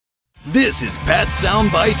This is Pat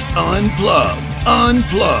Soundbites Unplugged,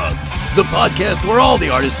 the podcast where all the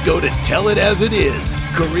artists go to tell it as it is.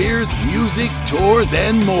 Careers, music, tours,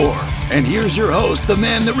 and more. And here's your host, the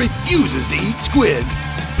man that refuses to eat squid,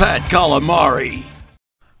 Pat Calamari.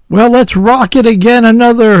 Well, let's rock it again.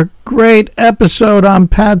 Another great episode on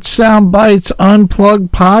Pat Soundbites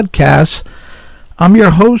Unplugged podcast. I'm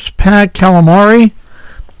your host, Pat Calamari.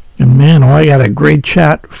 And man, I got a great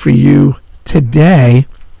chat for you today.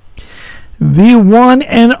 The one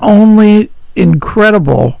and only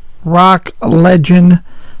incredible rock legend,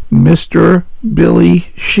 Mr.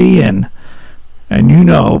 Billy Sheehan. And you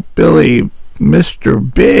know, Billy,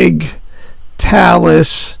 Mr. Big,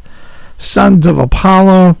 Talus, Sons of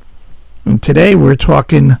Apollo. And today we're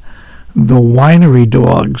talking the Winery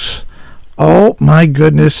Dogs. Oh my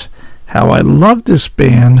goodness, how I love this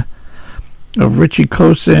band of Richie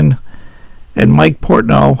Kotzen and Mike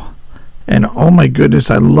Portnoy. And oh my goodness,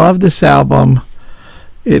 I love this album.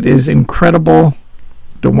 It is incredible.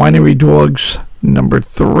 The Winery Dogs, number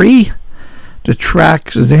 3. The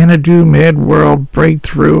track Xanadu, Mad World,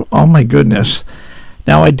 Breakthrough. Oh my goodness.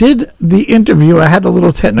 Now I did the interview. I had a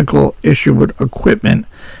little technical issue with equipment,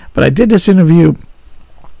 but I did this interview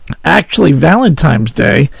actually Valentine's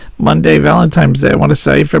Day, Monday, Valentine's Day, I want to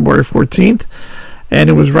say, February 14th. And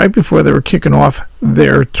it was right before they were kicking off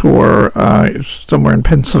their tour somewhere in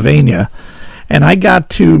Pennsylvania. And I got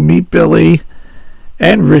to meet Billy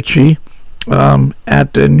and Richie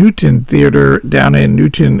at the Newton Theater down in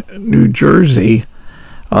Newton, New Jersey,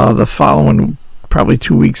 the following, probably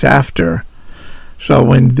 2 weeks after. So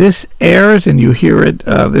when this airs and you hear it,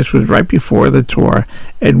 this was right before the tour.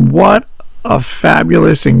 And what a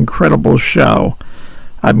fabulous, incredible show.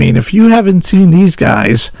 I mean, if you haven't seen these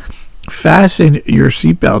guys, fasten your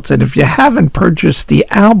seatbelts. And if you haven't purchased the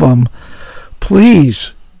album,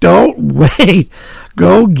 please don't wait.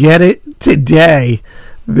 Go get it today.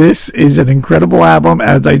 This is an incredible album,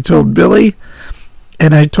 as I told Billy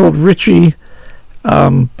and I told Richie.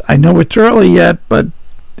 I know it's early yet, but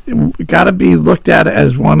it got to be looked at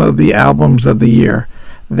as one of the albums of the year.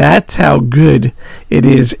 That's how good it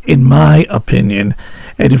is, in my opinion.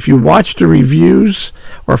 And if you watch the reviews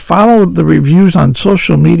or follow the reviews on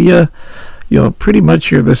social media, you'll pretty much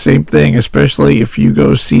hear the same thing, especially if you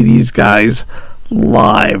go see these guys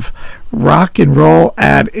live. Rock and roll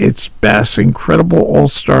at its best. Incredible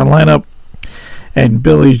all-star lineup. And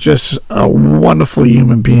Billy's just a wonderful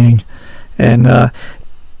human being. And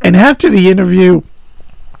after the interview,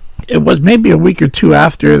 it was maybe a week or two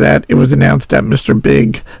after that it was announced that Mr.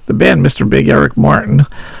 Big, the band Mr. Big, Eric Martin,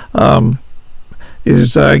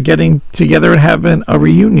 is getting together and having a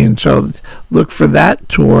reunion. So look for that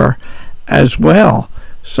tour as well.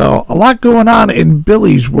 So a lot going on in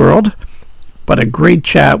Billy's world, but a great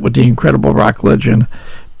chat with the incredible rock legend,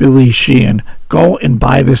 Billy Sheehan. Go and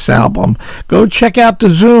buy this album. Go check out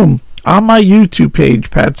the Zoom on my YouTube page,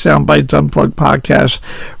 Pat Soundbites Unplugged Podcast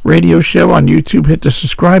radio show on YouTube. Hit the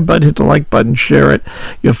subscribe button, hit the like button, share it.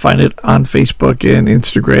 You'll find it on Facebook and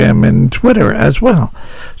Instagram and Twitter as well.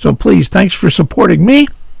 So please, thanks for supporting me,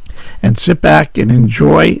 and sit back and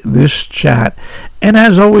enjoy this chat. And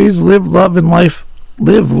as always, live, love, and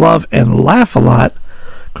laugh a lot,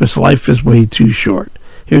 because life is way too short.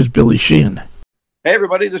 Here's Billy Sheehan. Hey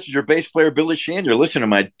everybody, this is your bass player Billy Sheehan. You're listening to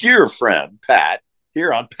my dear friend Pat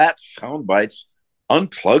here on Pat Soundbites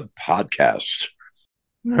Unplugged podcast.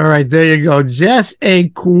 All right, there you go. Just a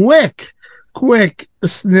quick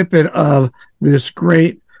snippet of this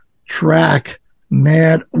great track,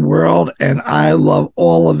 Mad World, and I love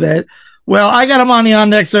all of it. Well, I got him on the On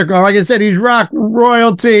Deck Circle. Like I said, he's rock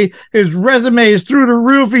royalty. His resume is through the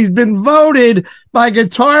roof. He's been voted by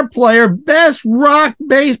Guitar Player best rock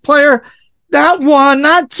bass player, not 1,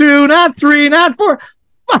 not 2, not 3, not 4,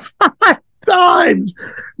 5 times.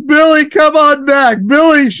 Billy, come on back.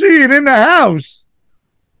 Billy Sheehan in the house.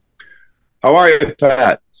 How are you,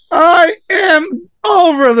 Pat? I am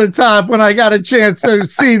over the top when I got a chance to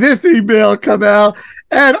see this email come out,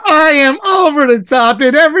 and I am over the top.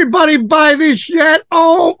 Did everybody buy this yet?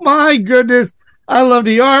 Oh my goodness. I love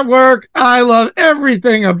the artwork. I love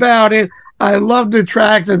everything about it. I love the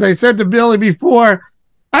tracks. As I said to Billy before,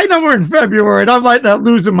 I know we're in February, and I might not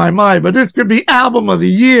losing my mind, but this could be album of the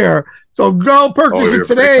year. So go purchase it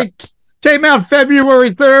today. Came out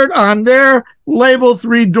February 3rd on their label,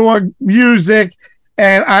 3 Dog Music,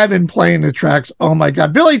 and I've been playing the tracks. Oh my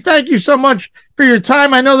God. Billy, thank you so much for your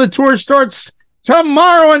time. I know the tour starts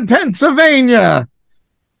tomorrow in Pennsylvania.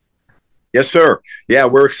 Yes, sir. Yeah,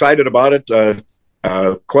 we're excited about it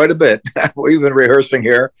quite a bit. We've been rehearsing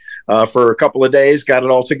here for a couple of days, got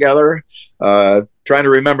it all together, trying to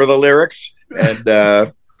remember the lyrics.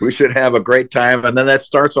 And We should have a great time. And then that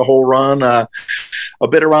starts a whole run a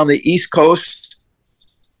bit around the East Coast.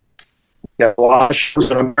 We have a lot of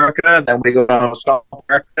shows in America. Then we go down to South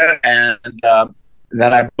America. And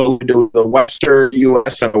then I go to the Western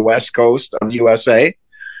U.S. and the West Coast of the USA.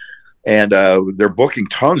 And they're booking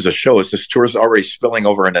tons of shows. This tour is already spilling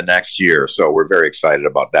over into next year. So we're very excited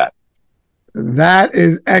about that. That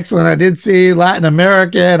is excellent. I did see Latin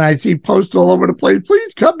America, and I see posts all over the place.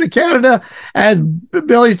 Please come to Canada. As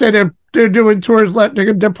Billy said, they're doing tours left.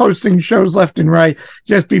 They're posting shows left and right.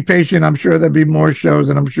 Just be patient. I'm sure there'll be more shows,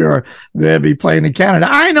 and I'm sure they'll be playing in Canada.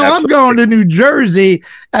 I know. Absolutely. I'm going to New Jersey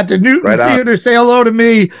at the Newton Theater. Say hello to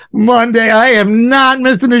me Monday. I am not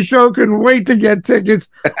missing a show. Couldn't wait to get tickets.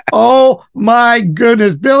 Oh my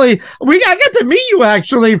goodness, Billy! I got to meet you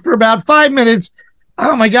actually for about 5 minutes.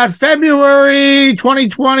 Oh, my God, February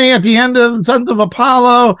 2020 at the end of Sons of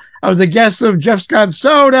Apollo. I was a guest of Jeff Scott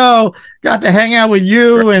Soto. Got to hang out with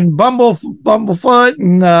you and Bumblefoot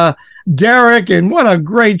and Derek, and what a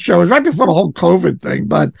great show. It was right before the whole COVID thing,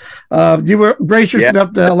 but you were gracious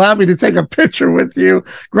enough to allow me to take a picture with you.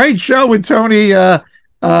 Great show with Tony.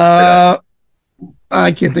 I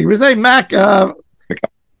can't think of his name. McAlpine.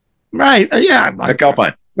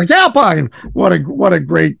 McAlpine. What a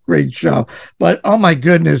great show. But oh my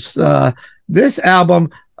goodness, this album.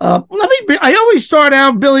 I always start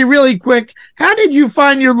out, Billy, really quick. How did you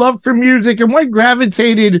find your love for music, and what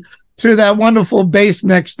gravitated to that wonderful bass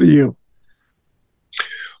next to you?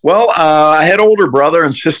 Well, I had older brother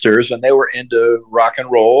and sisters, and they were into rock and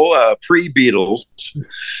roll, pre-Beatles,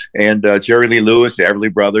 and Jerry Lee Lewis, the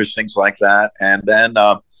Everly Brothers, things like that. And then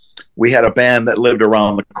we had a band that lived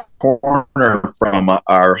around the corner from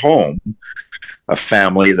our home, a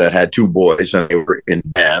family that had two boys, and they were in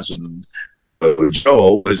bands. And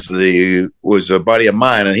Joe was a buddy of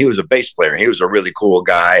mine, and he was a bass player. He was a really cool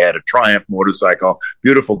guy, had a Triumph motorcycle,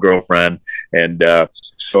 beautiful girlfriend. And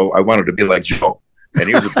so I wanted to be like Joe. And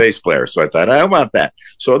he was a bass player. So I thought, I want that.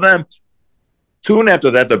 So then soon after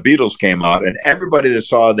that, the Beatles came out, and everybody that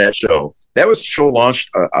saw that show launched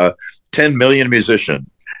a 10 million musician.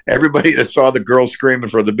 Everybody that saw the girl screaming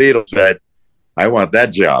for the Beatles said, I want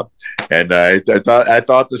that job. And I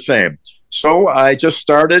thought the same. So I just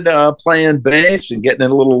started playing bass and getting in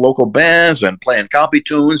little local bands and playing copy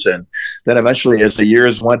tunes. And then eventually, as the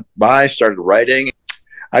years went by, I started writing.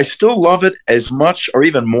 I still love it as much or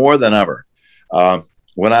even more than ever.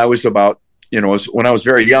 When I was when I was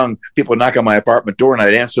very young, people would knock on my apartment door, and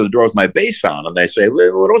I'd answer the door with my bass on. And they say,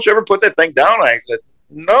 well, don't you ever put that thing down? I said,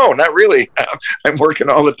 no, not really. I'm working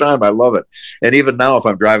all the time. I love it. And even now, if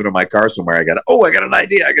I'm driving in my car somewhere, I got an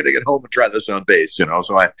idea. I got to get home and try this on bass,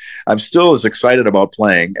 So I'm still as excited about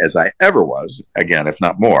playing as I ever was, again, if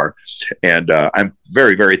not more. And I'm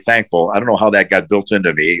very, very thankful. I don't know how that got built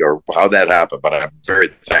into me or how that happened, but I'm very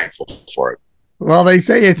thankful for it. Well, they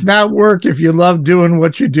say it's not work if you love doing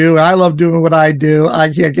what you do. I love doing what I do.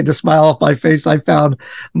 I can't get the smile off my face. I found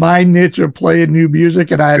my niche of playing new music,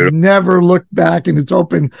 and I've never looked back, and it's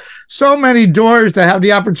opened so many doors to have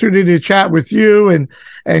the opportunity to chat with you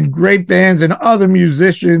and great bands and other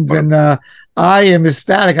musicians. And I am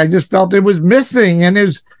ecstatic. I just felt it was missing. And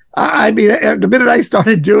the minute I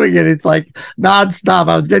started doing it, it's like nonstop.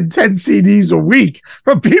 I was getting 10 CDs a week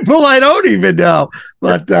from people I don't even know.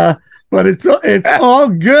 But it's all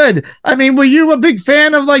good. I mean, were you a big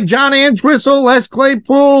fan of like John Entwistle, Les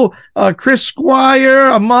Claypool, Chris Squire,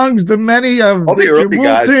 amongst the many of all the early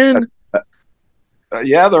guys?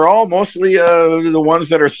 They're all mostly the ones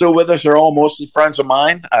that are still with us are all mostly friends of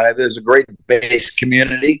mine. There's a great bass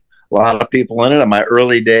community, a lot of people in it. In my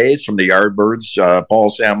early days, from the Yardbirds, Paul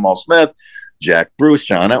Samuel Smith, Jack Bruce,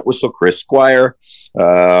 John Entwistle, Chris Squire,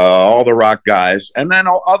 all the rock guys, and then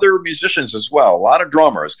other musicians as well. A lot of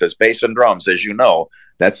drummers, because bass and drums, as you know,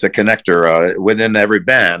 that's the connector within every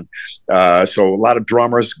band. So a lot of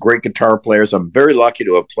drummers, great guitar players. I'm very lucky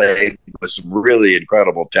to have played with some really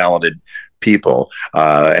incredible, talented people,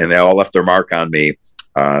 and they all left their mark on me,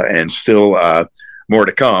 and still more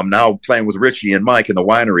to come. Now playing with Richie and Mike and the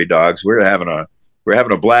Winery Dogs, we're having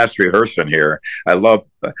a blast rehearsing here.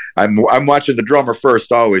 I'm watching the drummer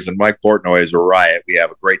first always, and Mike Portnoy is a riot. We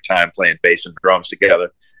have a great time playing bass and drums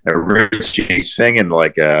together. And Richie singing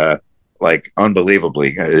like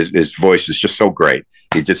unbelievably. His voice is just so great.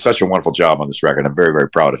 He did such a wonderful job on this record. I'm very, very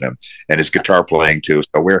proud of him, and his guitar playing too.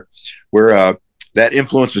 So we're that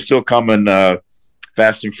influence is still coming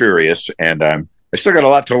fast and furious, and I still got a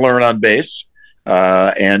lot to learn on bass,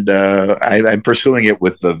 and I'm pursuing it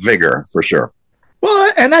with vigor for sure.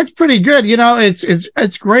 Well, and that's pretty good.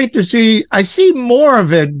 It's great to see. I see more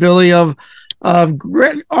of it, Billy, of of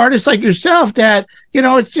great artists like yourself that,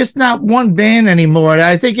 it's just not one band anymore. And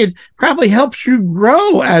I think it probably helps you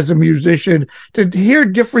grow as a musician to hear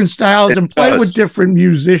different styles and play with different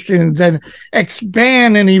musicians and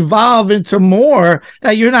expand and evolve into more,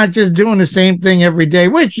 that you're not just doing the same thing every day,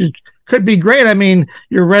 which could be great. I mean,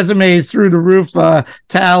 your resume is through the roof.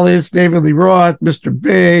 Tallis, David Lee Roth, Mr.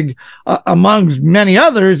 Big, amongst many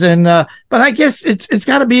others. And but I guess it's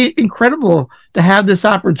got to be incredible to have this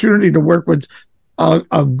opportunity to work with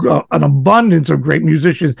an abundance of great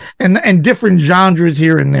musicians and different genres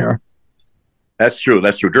here and there. That's true.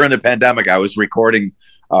 During the pandemic, I was recording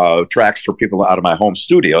tracks for people out of my home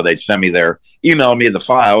studio. They'd email me the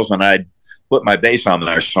files, and I'd put my bass on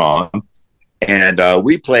their song. And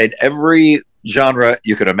we played every genre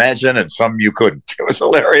you could imagine and some you couldn't. It was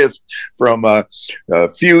hilarious, from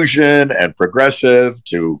fusion and progressive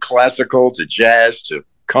to classical to jazz to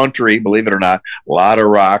country, believe it or not. A lot of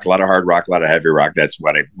rock, a lot of hard rock, a lot of heavy rock. That's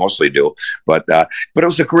what I mostly do. But it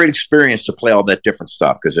was a great experience to play all that different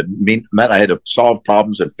stuff, because it meant I had to solve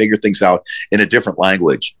problems and figure things out in a different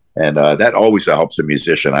language. And that always helps a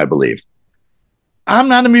musician, I believe. I'm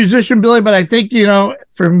not a musician, Billy, but I think,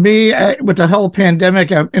 for me, with the whole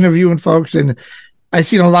pandemic, I'm interviewing folks, and I've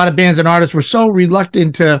seen a lot of bands and artists were so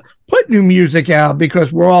reluctant to put new music out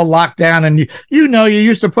because we're all locked down, and you're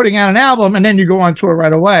used to putting out an album and then you go on tour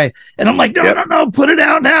right away. And I'm like, no, put it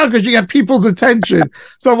out now, because you got people's attention.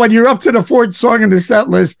 So when you're up to the fourth song in the set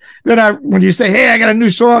list, when you say, hey, I got a new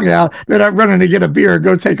song out, then I'm running to get a beer and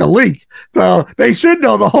go take a leak. So they should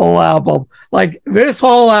know the whole album. Like this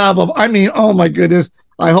whole album, I mean, oh my goodness.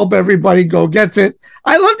 I hope everybody go gets it.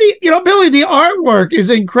 I love Billy, the artwork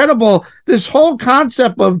is incredible. This whole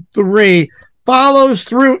concept of 3 follows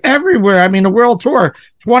through everywhere. I mean, the world tour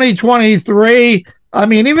 2023. I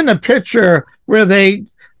mean, even the picture where they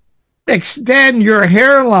extend your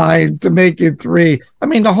hairlines to make it 3. I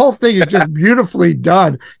mean, the whole thing is just beautifully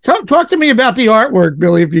done. Talk to me about the artwork,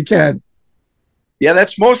 Billy, if you can. Yeah,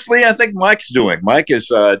 that's mostly, I think, Mike's doing. Mike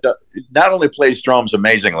is not only plays drums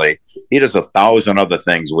amazingly, he does 1,000 other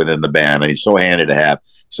things within the band, and he's so handy to have.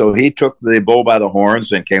 So he took the bull by the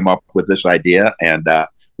horns and came up with this idea, and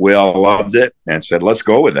we all loved it and said, let's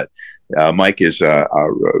go with it. Mike is a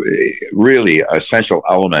really essential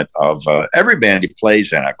element of every band he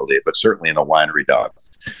plays in, I believe, but certainly in the Winery Dog.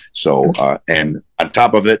 So, and on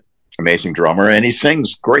top of it, amazing drummer, and he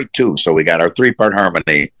sings great too. So we got our 3-part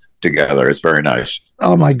harmony together. It's very nice.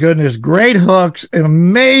 Oh my goodness, great hooks,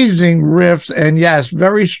 amazing riffs, and yes,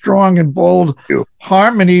 very strong and bold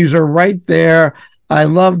harmonies are right there. I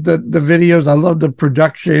love the videos. I love the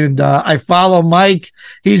production. I follow Mike.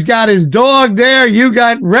 He's got his dog there. You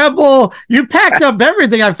got Rebel. You packed up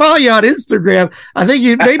everything. I follow you on Instagram. I think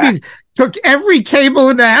you maybe took every cable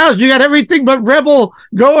in the house. You got everything but Rebel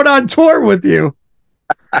going on tour with you.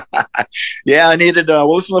 Yeah, I needed,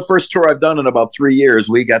 this is the first tour I've done in about 3 years.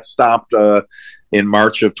 We got stopped in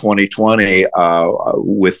March of 2020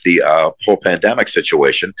 with the whole pandemic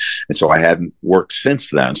situation. And so I hadn't worked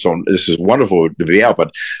since then. So this is wonderful to be out,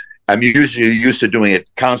 but I'm usually used to doing it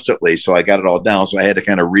constantly. So I got it all down. So I had to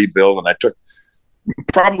kind of rebuild, and I took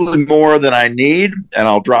probably more than I need, and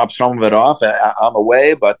I'll drop some of it off on the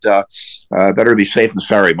way, but better be safe than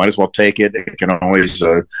sorry. Might as well take it. I can always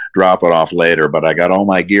drop it off later, but I got all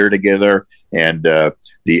my gear together, and the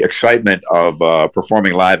excitement of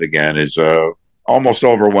performing live again is almost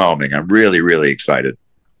overwhelming. I'm really, really excited.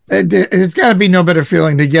 It's got to be no better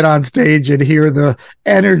feeling to get on stage and hear the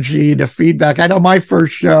energy, the feedback. I know my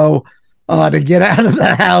first show, to get out of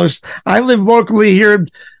the house. I live locally here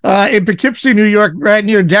in Poughkeepsie, New York, right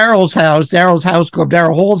near Daryl's house club,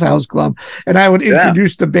 Daryl Hall's house club. And I would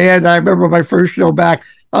introduce the band. I remember my first show back,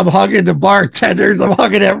 I'm hugging the bartenders. I'm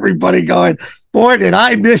hugging everybody going, boy, did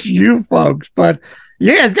I miss you folks. But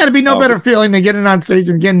yeah, it's got to be no better feeling than getting on stage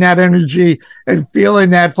and getting that energy and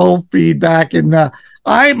feeling that full feedback. And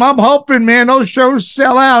I'm hoping, man, those shows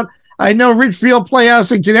sell out. I know Ridgefield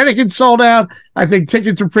Playhouse in Connecticut sold out. I think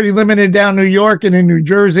tickets are pretty limited down New York and in New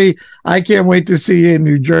Jersey. I can't wait to see you in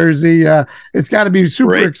New Jersey. It's got to be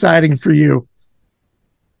super exciting for you.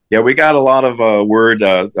 Yeah, we got a lot of word.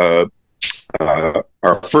 Our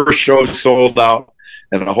first show sold out,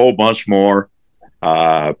 and a whole bunch more.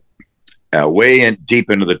 Way deep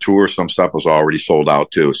into the tour, some stuff was already sold out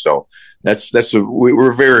too. So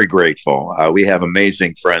we're very grateful. We have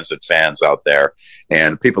amazing friends and fans out there,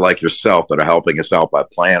 and people like yourself that are helping us out by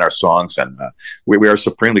playing our songs. And we are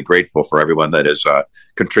supremely grateful for everyone that has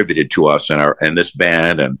contributed to us and this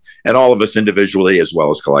band, and all of us individually as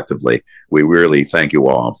well as collectively. We really thank you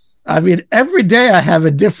all. I mean, every day I have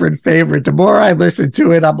a different favorite. The more I listen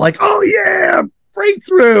to it, I'm like, oh yeah,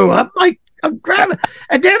 breakthrough. I'm like, I'm grabbing,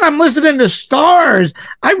 and then I'm listening to Stars.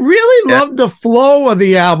 I really love the flow of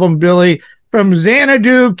the album, Billy. From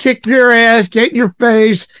Xanadu, Kick Your Ass, Get in Your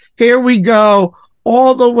Face, Here We Go,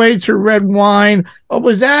 all the way to Red Wine.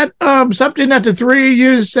 Was that something that the three of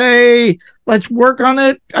you say, let's work on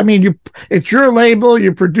it? I mean, it's your label,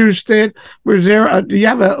 you produced it. Was there? Do you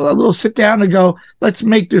have a little sit down and go, let's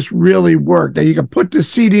make this really work? That you can put the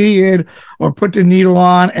CD in or put the needle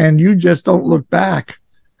on, and you just don't look back.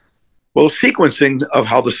 Well, sequencing of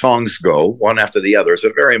how the songs go, one after the other, is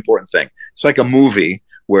a very important thing. It's like a movie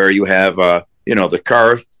where you have, the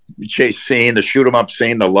car chase scene, the shoot 'em up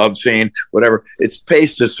scene, the love scene, whatever. It's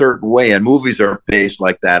paced a certain way, and movies are paced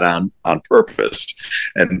like that on purpose.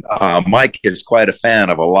 And Mike is quite a fan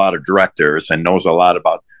of a lot of directors and knows a lot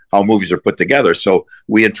about how movies are put together. So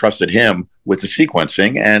we entrusted him with the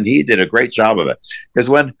sequencing, and he did a great job of it. Because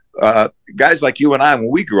when guys like you and I,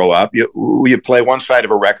 when we grow up, you play one side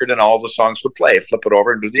of a record and all the songs would play, flip it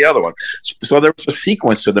over and do the other one. So there was a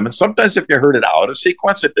sequence to them. And sometimes if you heard it out of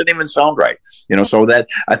sequence, it didn't even sound right. So that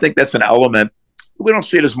I think that's an element. We don't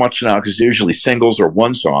see it as much now because usually singles or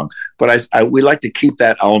one song, but we like to keep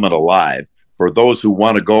that element alive for those who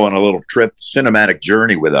want to go on a little trip, cinematic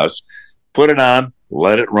journey with us. Put it on,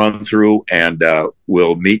 let it run through, and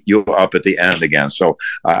we'll meet you up at the end again. So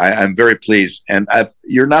I'm very pleased. And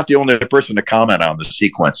you're not the only person to comment on the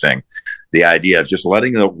sequencing, the idea of just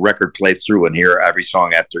letting the record play through and hear every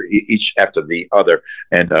song after the other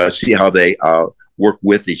and see how they work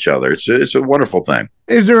with each other. It's a wonderful thing.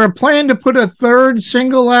 Is there a plan to put a third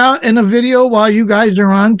single out in a video while you guys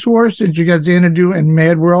are on tour, since you got Xanadu and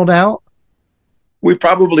Mad World out? We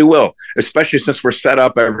probably will, especially since we're set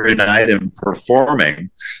up every night and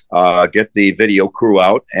performing. Get the video crew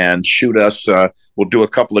out and shoot us. We'll do a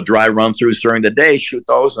couple of dry run-throughs during the day, shoot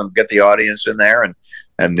those, and get the audience in there,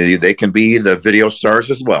 and they can be the video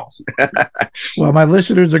stars as well. Well, my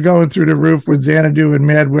listeners are going through the roof with Xanadu and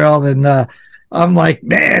Mad World, and I'm like,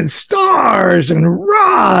 man, Stars and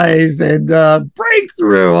Rise and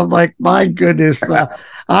Breakthrough. I'm like, my goodness.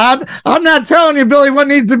 I'm not telling you, Billy, what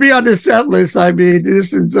needs to be on the set list. I mean,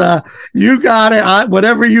 this is, you got it.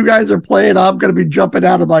 Whatever you guys are playing, I'm going to be jumping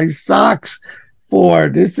out of my socks for.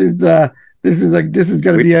 This is going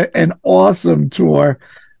to be an awesome tour.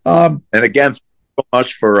 And again, so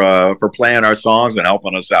much for playing our songs and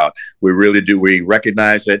helping us out. We really do. We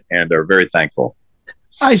recognize it and are very thankful.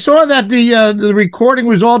 I saw that the recording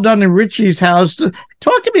was all done in Richie's house.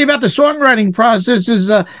 Talk to me about the songwriting process.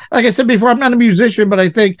 Like I said before, I'm not a musician, but I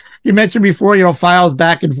think you mentioned before, files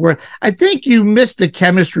back and forth. I think you missed the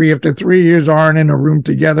chemistry if the 3 years aren't in a room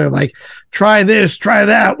together. Like, try this, try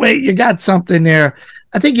that. Wait, you got something there.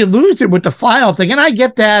 I think you lose it with the file thing. And I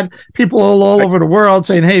get that people all over the world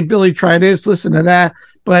saying, hey, Billy, try this, listen to that.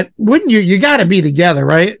 But wouldn't you? You got to be together,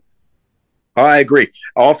 right? I agree.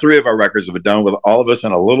 All three of our records have been done with all of us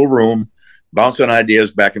in a little room, bouncing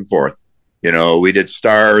ideas back and forth. We did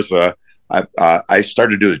Stars. I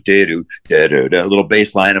started to do a little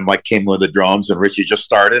bass line, and Mike came with the drums, and Richie just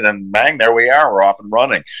started, and bang, there we are. We're off and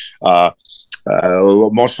running.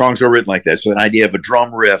 Most songs are written like that. So an idea of a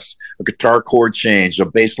drum riff, a guitar chord change, a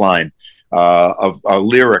bass line, of a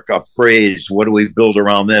lyric, a phrase. What do we build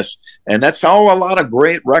around this? And that's how a lot of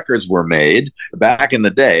great records were made back in the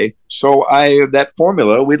day. So that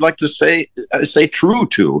formula we'd like to say true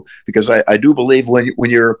to, because I do believe when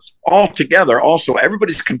you're all together, also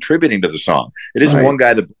everybody's contributing to the song. It isn't one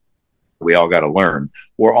guy that we all got to learn.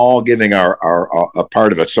 We're all giving our a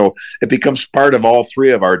part of it. So it becomes part of all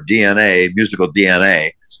three of our DNA, musical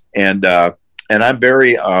DNA. And I'm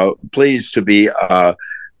very pleased to be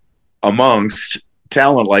amongst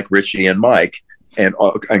talent like Richie and Mike, and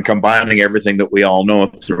combining everything that we all know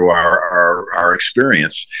through our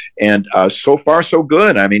experience. And so far, so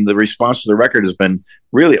good. I mean, the response to the record has been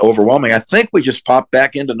really overwhelming. I think we just popped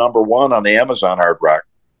back into #1 on the Amazon hard rock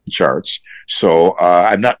charts. So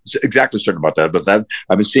I'm not exactly certain about that, but that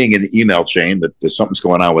I've been seeing in the email chain that there's something's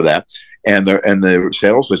going on with that. And the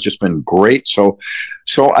sales has just been great. So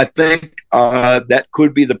I think that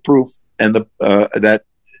could be the proof, and that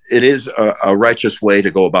it is a righteous way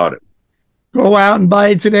to go about it. Go out and buy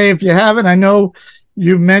it today if you haven't. I know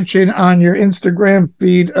you mentioned on your Instagram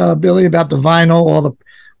feed, Billy, about the vinyl.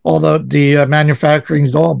 All the manufacturing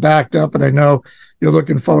is all backed up, and I know you're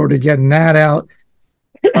looking forward to getting that out.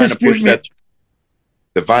 Trying to push that.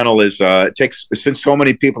 The vinyl is it takes, since so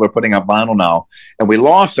many people are putting out vinyl now, and we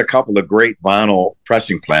lost a couple of great vinyl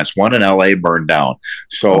pressing plants. One in LA burned down,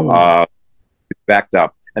 so backed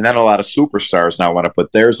up. And then a lot of superstars now want to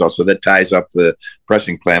put theirs out. So that ties up the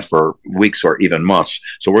pressing plant for weeks or even months.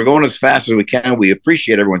 So we're going as fast as we can. We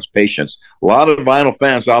appreciate everyone's patience. A lot of vinyl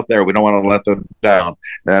fans out there. We don't want to let them down.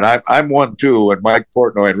 And I'm one too. And Mike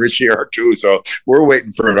Portnoy and Richie are too. So we're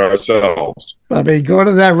waiting for it ourselves. I mean, go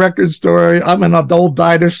to that record store. I'm in an old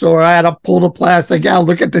diner store. I had to pull the plastic out,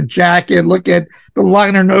 look at the jacket, look at the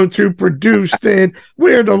liner notes, who produced it,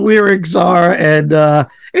 where the lyrics are. And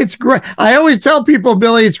it's great. I always tell people,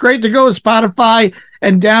 Billy, it's great to go to Spotify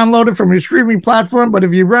and download it from your streaming platform. But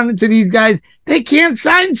if you run into these guys, they can't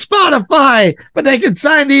sign Spotify, but they can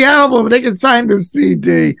sign the album, they can sign the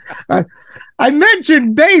CD. I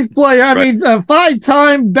mentioned bass player. I mean, a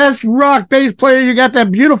 5-time best rock bass player. You got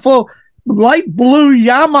that beautiful light blue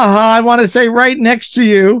Yamaha, I want to say, right next to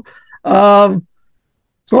you.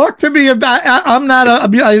 Talk to me about, I'm not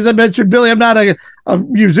as I mentioned, Billy, I'm not a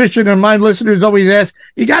musician, and my listeners always ask,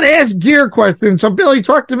 you got to ask gear questions. So, Billy,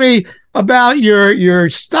 talk to me about your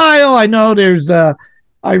style. I know there's, I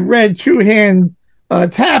read 2-hand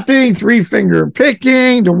tapping, 3-finger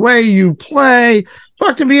picking, the way you play.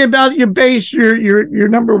 Talk to me about your bass, your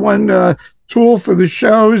number one tool for the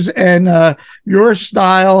shows, and your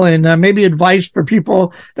style, and maybe advice for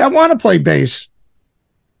people that want to play bass.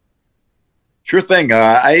 Sure thing.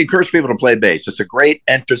 I encourage people to play bass. It's a great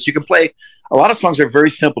entrance. You can play. A lot of songs are very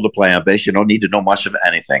simple to play on bass. You don't need to know much of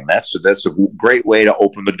anything. That's a great way to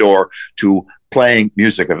open the door to playing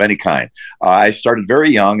music of any kind. I started very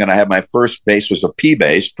young, and I had my first bass was a P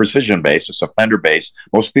bass, precision bass. It's a Fender bass.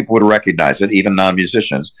 Most people would recognize it, even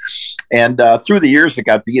non-musicians. And through the years, it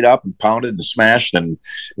got beat up and pounded and smashed, and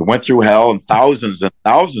it went through hell and thousands of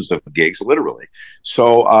gigs, literally.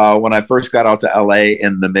 So when I first got out to LA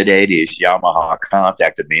in the mid-'80s, Yamaha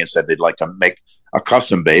contacted me and said they'd like to make a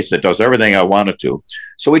custom bass that does everything I wanted to.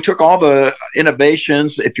 So we took all the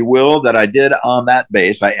innovations, if you will, that I did on that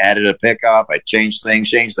bass. I added a pickup, I changed things,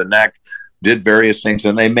 changed the neck, did various things,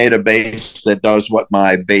 and they made a bass that does what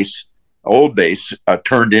my old bass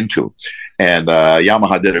turned into. And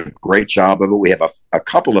Yamaha did a great job of it. We have a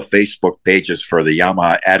couple of Facebook pages for the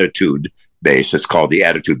Yamaha Attitude bass. It's called the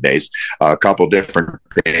Attitude bass. A couple different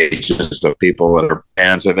pages of people that are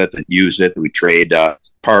fans of it, that use it. We trade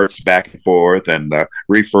parts back and forth and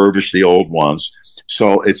refurbish the old ones.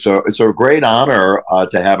 So it's a great honor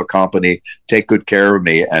to have a company take good care of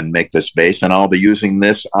me and make this bass. And I'll be using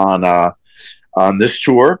this on this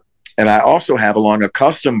tour. And I also have along a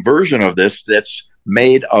custom version of this that's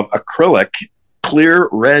made of acrylic, clear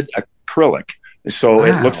red acrylic. So wow.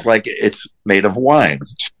 It looks like it's made of wine.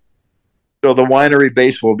 So the Winery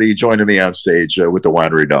bass will be joining me on stage with the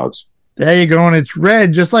Winery Dogs. There you go, and it's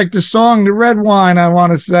red, just like the song, The Red Wine, I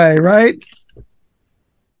want to say, right?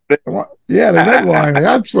 Yeah, the red wine,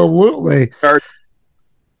 absolutely.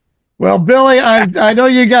 Well, Billy, I know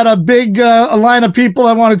you got a big line of people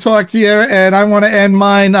I want to talk to you, and I want to end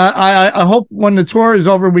mine. I hope when the tour is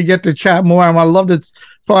over, we get to chat more. I would love to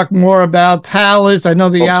talk more about Talus. I know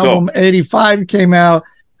the album 85 came out.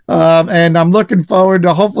 And I'm looking forward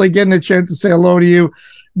to hopefully getting a chance to say hello to you.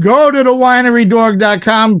 Go to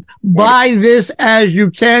thewinerydog.com. Buy this as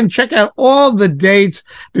you can. Check out all the dates.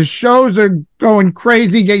 The shows are going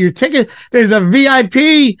crazy. Get your ticket. There's a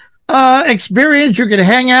VIP experience. You can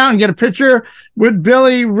hang out and get a picture with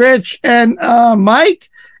Billy, Rich, and Mike,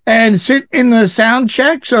 and sit in the sound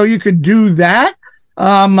check. So you could do that.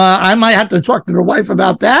 I might have to talk to the wife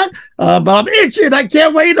about that, but I'm itching. I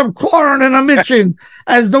can't wait. I'm clawing and I'm itching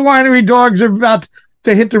as the Winery Dogs are about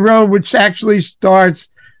to hit the road, which actually starts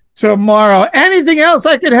tomorrow. Anything else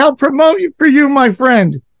I could help promote for you, my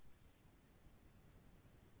friend?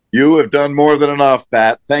 You have done more than enough,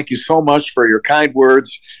 Pat. Thank you so much for your kind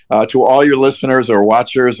words to all your listeners or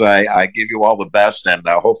watchers. I give you all the best, and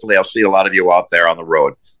hopefully I'll see a lot of you out there on the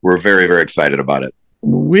road. We're very, very excited about it.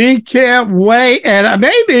 We can't wait. And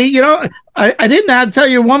maybe, I did not tell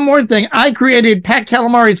you one more thing. I created Pat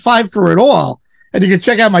Calamari's 5 for It All. And you can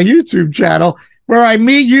check out my YouTube channel where I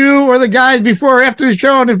meet you or the guys before or after the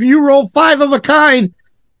show. And if you roll 5 of a kind,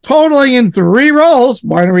 totaling in 3 rolls,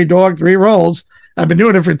 Winery Dog, 3 rolls. I've been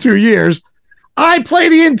doing it for 2 years. I play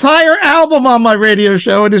the entire album on my radio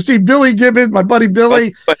show. And to see Billy Gibbons, my buddy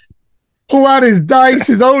Billy, pull out his dice,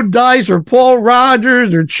 his own dice, or Paul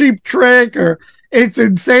Rogers, or Cheap Trick, or... It's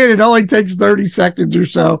insane. It only takes 30 seconds or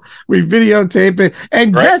so. We videotape it.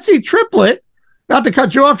 And Jesse Triplett, not to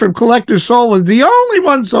cut you off, from Collector's Soul, was the only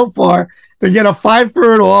one so far to get a 5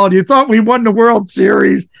 for It All. And you thought we won the World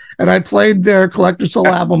Series, and I played their Collector's Soul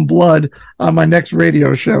album, Blood, on my next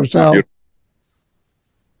radio show. So,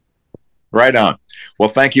 right on. Well,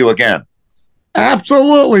 thank you again.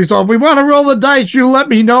 Absolutely. So if we want to roll the dice, you let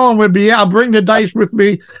me know, and I'll bring the dice with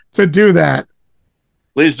me to do that.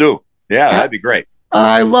 Please do. Yeah, that'd be great.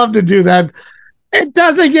 I love to do that. It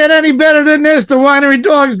doesn't get any better than this. The Winery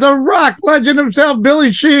Dogs, the rock legend himself,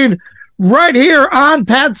 Billy Sheehan, right here on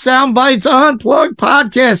Pat Soundbites Unplugged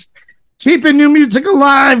podcast. Keeping new music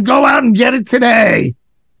alive. Go out and get it today.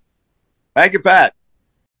 Thank you, Pat.